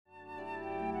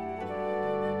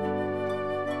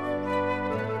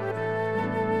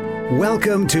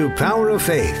Welcome to Power of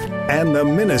Faith and the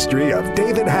ministry of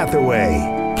David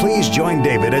Hathaway. Please join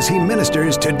David as he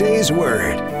ministers today's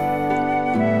word.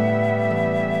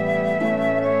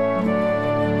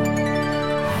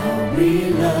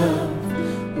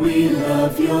 We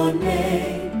love your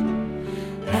name,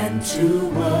 and to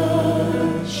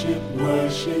worship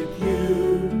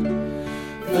you.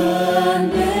 The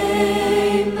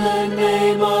name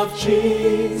of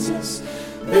Jesus.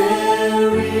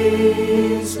 There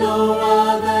is no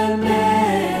other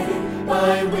name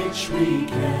by which we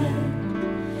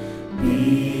can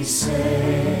be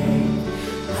saved.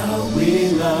 How we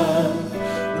love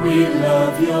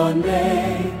your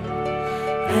name,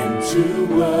 and to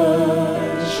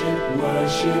worship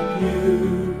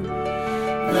you.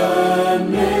 The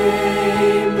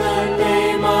name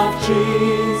of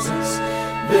Jesus.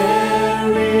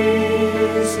 There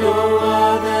is no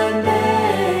other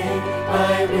name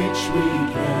by which we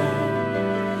can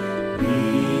be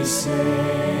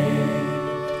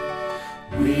saved.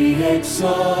 We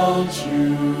exalt you,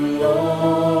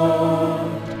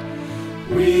 Lord.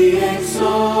 We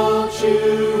exalt you,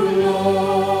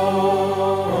 Lord.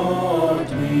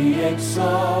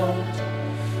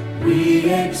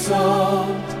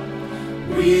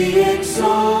 We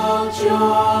exalt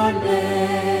your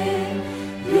name,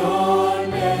 your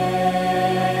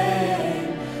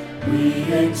name.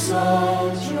 We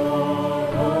exalt your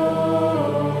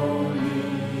holy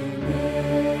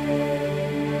name.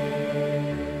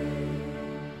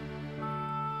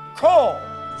 Call,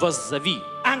 воззови,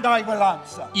 and I will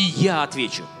answer. и я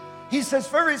отвечу. He says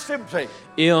very simply,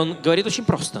 И он говорит очень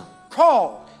просто.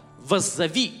 call,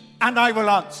 Воззови, and I will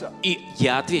answer. и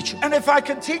я отвечу. And if I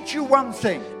can teach you one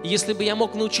thing, Если бы я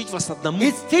мог научить вас одному,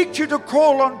 it's teach you to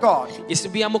call on God, если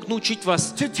бы я мог научить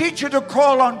вас to teach you to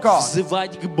call on God,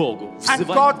 взывать к Богу, and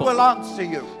взывать God к will Богу, answer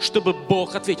you. чтобы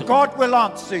Бог ответил вам. God will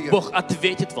answer you. Бог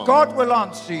ответит вам. God will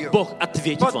answer you. Бог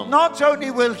ответит But вам. not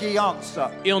only will He answer.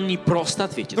 И Он не просто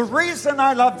ответит. The reason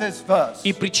I love this verse,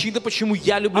 И причина, почему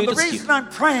я люблю and the этот стих, reason I'm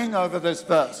praying over this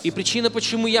verse, и причина,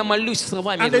 почему я молюсь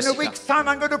словами and этого in a стиха, week's time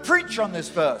I'm going to preach on this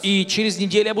verse, и через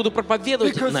неделю я буду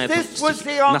проповедовать because на этом this was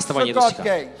стихе, the на answer основании этого God стиха.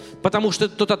 gave. Потому что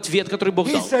тот ответ, который Бог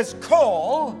He дал, says,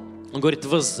 call, Он говорит,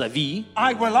 воззови,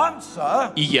 I will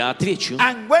answer, и я отвечу.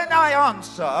 and when I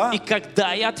answer, И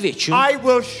когда я отвечу, I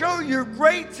will show you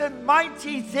great and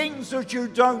mighty things that you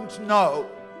don't know.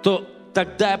 то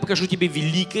тогда я покажу тебе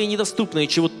великое и недоступное,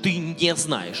 чего ты не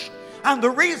знаешь. And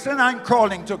the reason I'm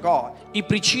calling to God, И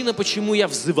причина, почему я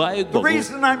взываю к the Богу,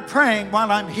 reason I'm praying while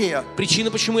I'm here,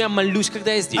 причина, почему я молюсь,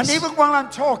 когда я and здесь, even while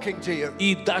I'm talking to you,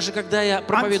 и даже когда я I'm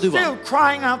проповедую still вам,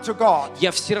 crying out to God.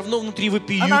 я все равно внутри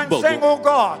вопию And к I'm saying, Богу. oh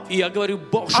God, И я говорю,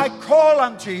 Боже, I call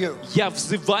unto you. я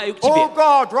взываю к Oh Тебе.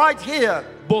 God, right here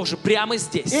Боже, прямо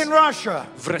здесь, in Russia,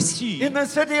 в России, in the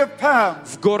city of Perm,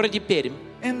 в городе Пермь,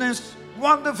 in this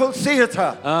wonderful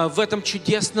theater, в этом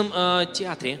чудесном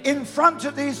театре, in front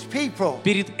of these people.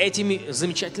 перед этими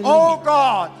замечательными Oh людьми.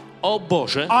 God, О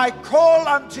Боже, I call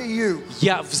unto you.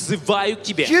 я взываю к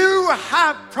Тебе. You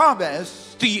have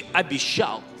promised Ты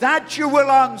обещал, that you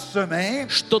will answer me.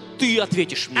 что Ты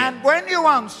ответишь мне. And when you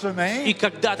answer И me,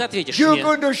 когда Ты ответишь you're мне,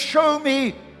 going to show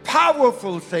me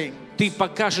powerful things. Ты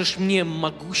покажешь мне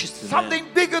могущественное. Something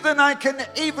bigger than I can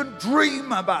even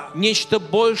dream about. Нечто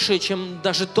большее, чем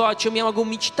даже то, о чем я могу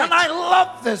мечтать. And I love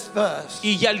this verse. И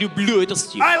я люблю этот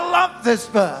стих. I love this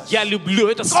verse. Я люблю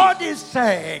этот стих. God is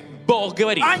saying, Бог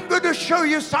говорит, I'm going to show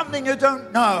you something you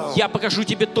don't know. я покажу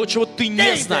тебе то, чего ты не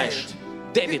David, знаешь.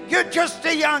 Дэвид, you're just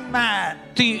a young man.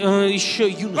 ты еще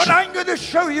But юноша, I'm going to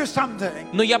show you something.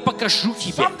 но я покажу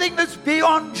тебе, Something that's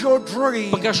beyond your dream.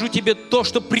 покажу тебе то,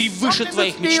 что превыше Something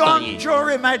твоих that's beyond мечтаний,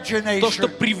 your то, что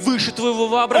imagination. превыше твоего Oh,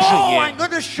 воображения. I'm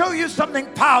going to show you something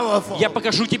powerful. Я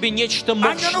покажу тебе нечто I'm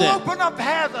going to мощное. open up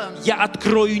heaven. Я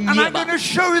открою And I'm небо, going to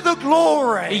show you the и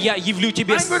glory. я явлю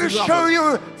тебе I'm going to show славу.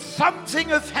 you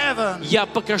something of heaven. Я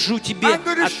покажу тебе I'm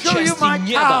gonna show you my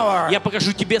отчасти неба. power. Я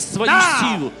покажу тебе свою Now.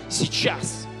 силу сейчас.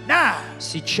 Now,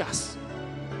 Сейчас.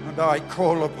 and I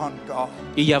call upon God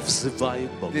И я взываю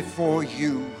к Богу. before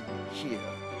you here.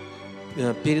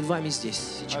 Перед вами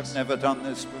здесь I've сейчас. never done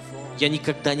this before. Я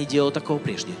никогда не делал такого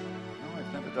прежде. No,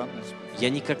 I've never done this before. Я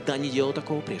никогда не делал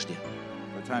такого прежде.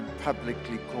 But I'm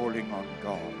publicly calling on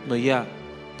God Но я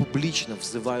публично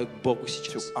взываю к Богу to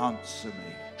сейчас, answer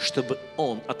me. чтобы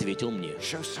Он ответил мне.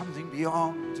 Show something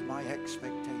beyond my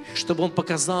expectations. Чтобы Он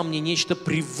показал мне нечто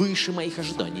превыше моих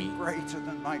ожиданий. Greater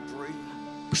than my dream.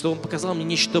 что Он показал мне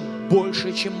нечто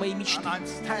большее, чем мои мечты. And I'm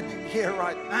standing here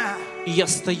right now. И я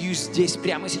стою здесь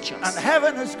прямо And сейчас.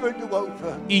 heaven is going to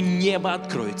open. И небо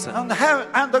откроется.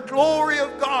 And the glory of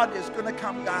God is going to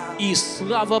come down. И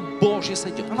слава Божья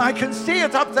сойдет. And I can see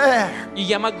it up there. И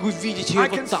я могу видеть ее I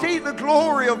can вот там. see the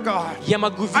glory of God. Я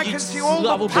могу I can видеть see all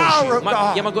славу the power Божью. of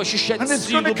God. Я могу ощущать And it's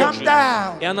силу going to come Божью.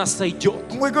 down. И она сойдет.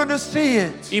 And we're going to see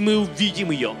it. И мы увидим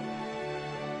ее.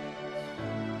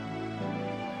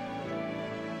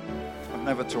 I've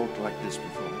never talked like this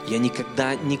before. Я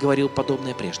никогда не говорил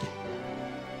подобное прежде.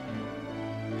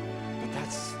 But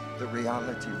that's the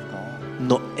reality of God.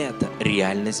 Но это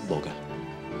реальность Бога.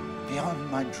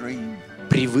 Beyond my dream.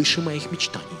 Превыше моих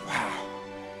мечтаний. Wow.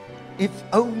 If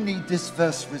only this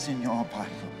verse was in your Bible.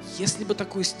 Если бы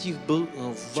такой стих был в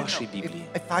Do you вашей know, Библии,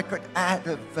 if I could add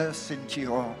a verse into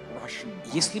your Russian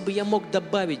Bible, если бы я мог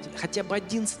добавить хотя бы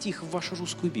один стих в вашу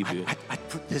русскую Библию, I'd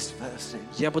put this verse in.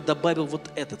 я бы добавил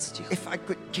вот этот стих. If I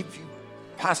could give you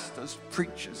pastors,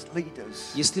 preachers,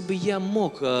 leaders, Если бы я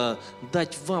мог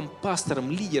дать вам, пасторам,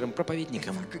 лидерам, if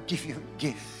проповедникам, I could give you a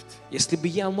gift, если бы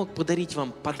я мог подарить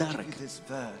вам I'd подарок, give you this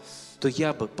verse. то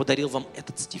я бы подарил вам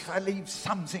этот стих. If I leave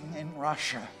something in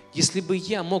Russia Если бы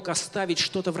я мог оставить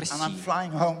что-то в and I'm России,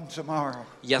 flying home tomorrow,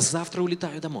 я завтра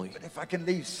улетаю домой. but if I can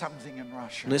leave something in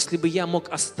Russia, Но если бы я мог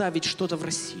оставить что-то в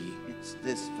России, it's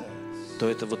this verse. то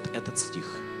это вот этот стих.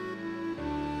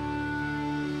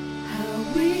 How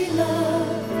we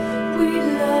love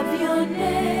your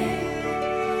name,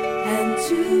 and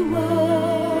to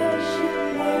worship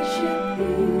you.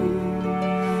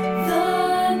 The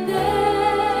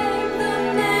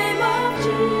name of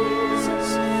Jesus.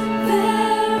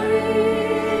 There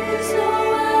is no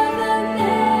other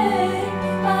name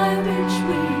by which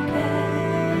we can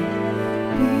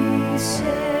be saved.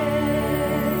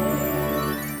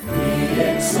 We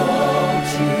exalt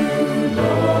you,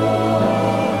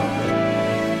 Lord.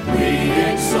 We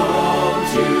exalt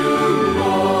you,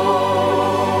 Lord.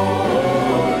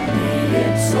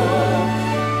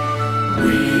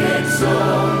 We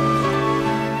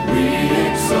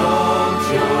exalt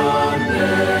your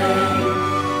name,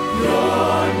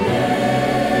 your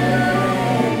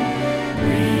name.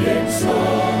 We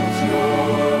exalt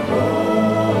your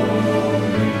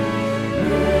holy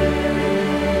name.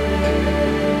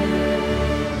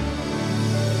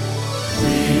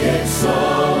 We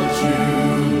exalt you,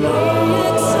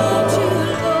 Lord.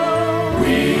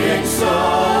 We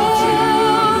exalt you,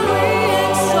 Lord.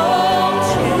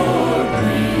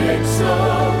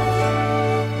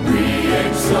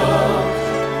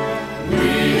 We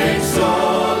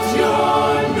exalt your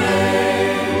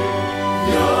name,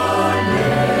 your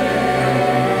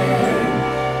name.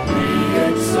 We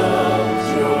exalt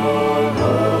your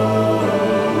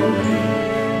holy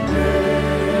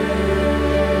name.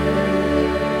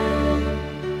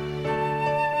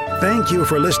 Thank you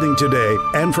for listening today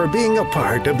and for being a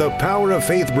part of the Power of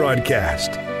Faith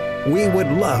broadcast. We would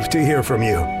love to hear from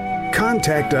you.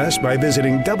 Contact us by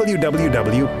visiting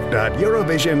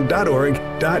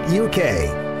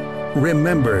www.eurovision.org.uk.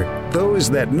 Remember, those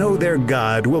that know their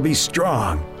God will be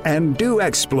strong and do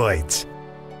exploits.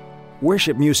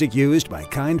 Worship music used by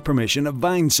kind permission of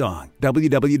Vinesong.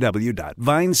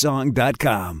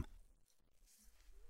 www.vinesong.com.